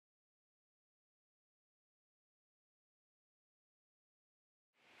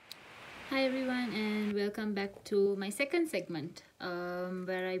Hi everyone, and welcome back to my second segment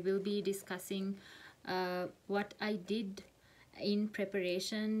where I will be discussing what I did in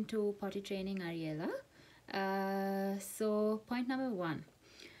preparation to potty training Ariella. So point number one,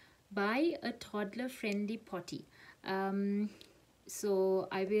 buy a toddler friendly potty. So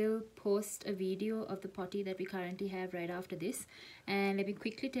I will post a video of the potty that we currently have right after this, and let me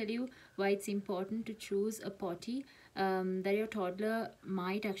quickly tell you why it's important to choose a potty that your toddler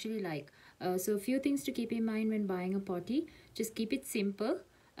might actually like. So a few things to keep in mind when buying a potty. Just keep it simple.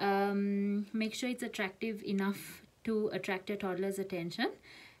 Make sure it's attractive enough to attract your toddler's attention,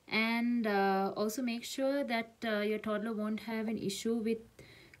 and also make sure that your toddler won't have an issue with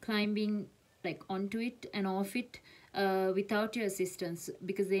climbing like onto it and off it without your assistance,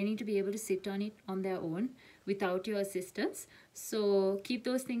 because they need to be able to sit on it on their own without your assistance. So keep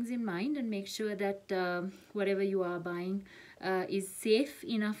those things in mind and make sure that whatever you are buying is safe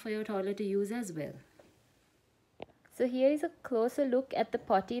enough for your toddler to use as well. So here is a closer look at the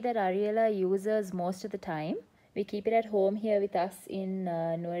potty that Ariella uses most of the time. We keep it at home here with us in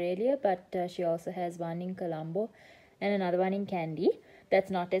Ariella, but she also has one in Colombo and another one in Kandy. That's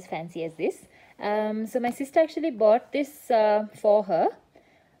not as fancy as this. So my sister actually bought this for her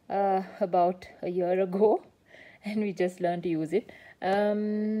about a year ago, and we just learned to use it.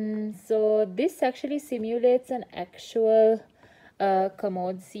 So this actually simulates an actual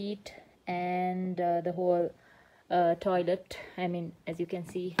commode seat and the whole toilet. I mean, as you can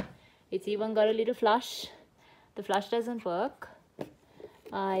see, it's even got a little flush. The flush doesn't work.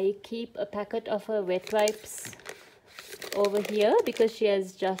 I keep a packet of her wet wipes over here because she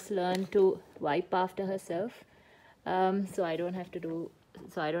has just learned to wipe after herself. So I don't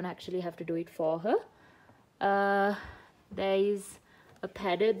actually have to do it for her. There is a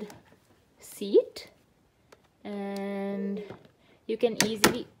padded seat, and you can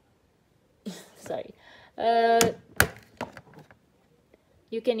easily sorry,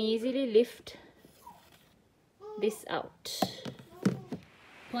 you can easily lift this out.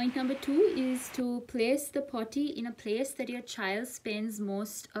 Point number two is to place the potty in a place that your child spends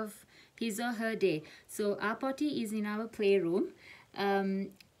most of his or her day. So our potty is in our playroom.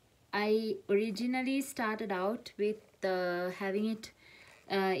 I originally started out with having it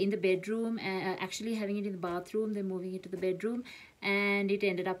in the bedroom, actually having it in the bathroom, then moving it to the bedroom, and it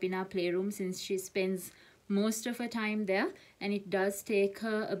ended up in our playroom since she spends most of her time there, and it does take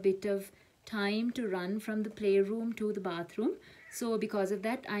her a bit of time to run from the playroom to the bathroom. So because of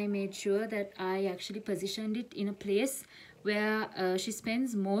that, I made sure that I actually positioned it in a place where she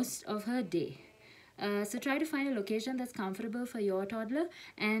spends most of her day. So try to find a location that's comfortable for your toddler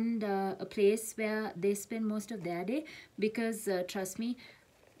and a place where they spend most of their day, because trust me,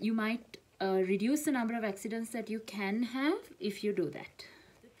 you might reduce the number of accidents that you can have if you do that.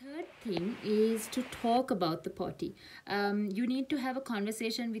 Third thing is to talk about the potty. You need to have a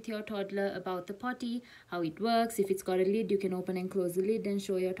conversation with your toddler about the potty, how it works. If it's got a lid, you can open and close the lid and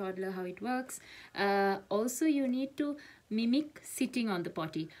show your toddler how it works. Also, you need to mimic sitting on the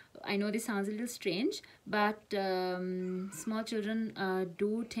potty. I know this sounds a little strange, but small children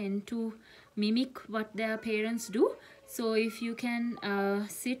do tend to mimic what their parents do. So if you can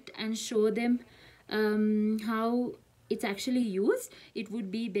sit and show them how it's actually used, it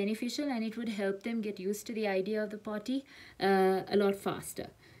would be beneficial, and it would help them get used to the idea of the potty a lot faster.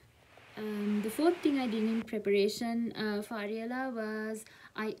 The fourth thing I did in preparation for Ariella was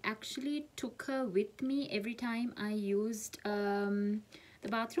I actually took her with me every time I used the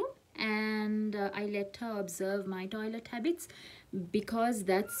bathroom, and I let her observe my toilet habits, because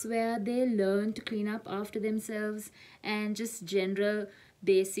that's where they learn to clean up after themselves and just general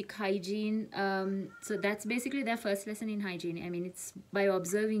basic hygiene. So that's basically their first lesson in hygiene. I mean, it's by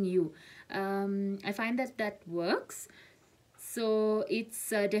observing you. I find that works. So it's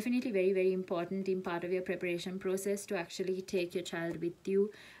definitely very, very important in part of your preparation process to actually take your child with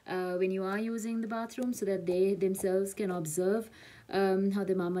you when you are using the bathroom, so that they themselves can observe how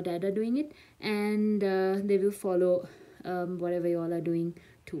the mom or dad are doing it, and they will follow whatever you all are doing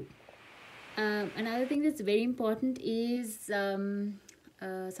too. Another thing that's very important is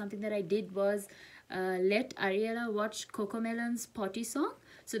something that I did was let Ariella watch Cocomelon's potty song.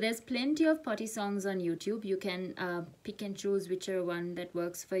 So there's plenty of potty songs on YouTube. You can pick and choose whichever one that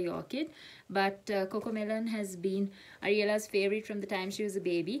works for your kid. But Cocomelon has been Ariella's favorite from the time she was a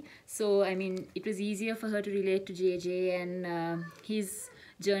baby. So I mean, it was easier for her to relate to JJ and his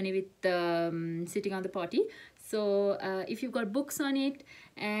journey with sitting on the potty. So if you've got books on it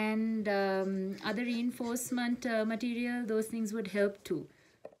and other reinforcement material, those things would help too.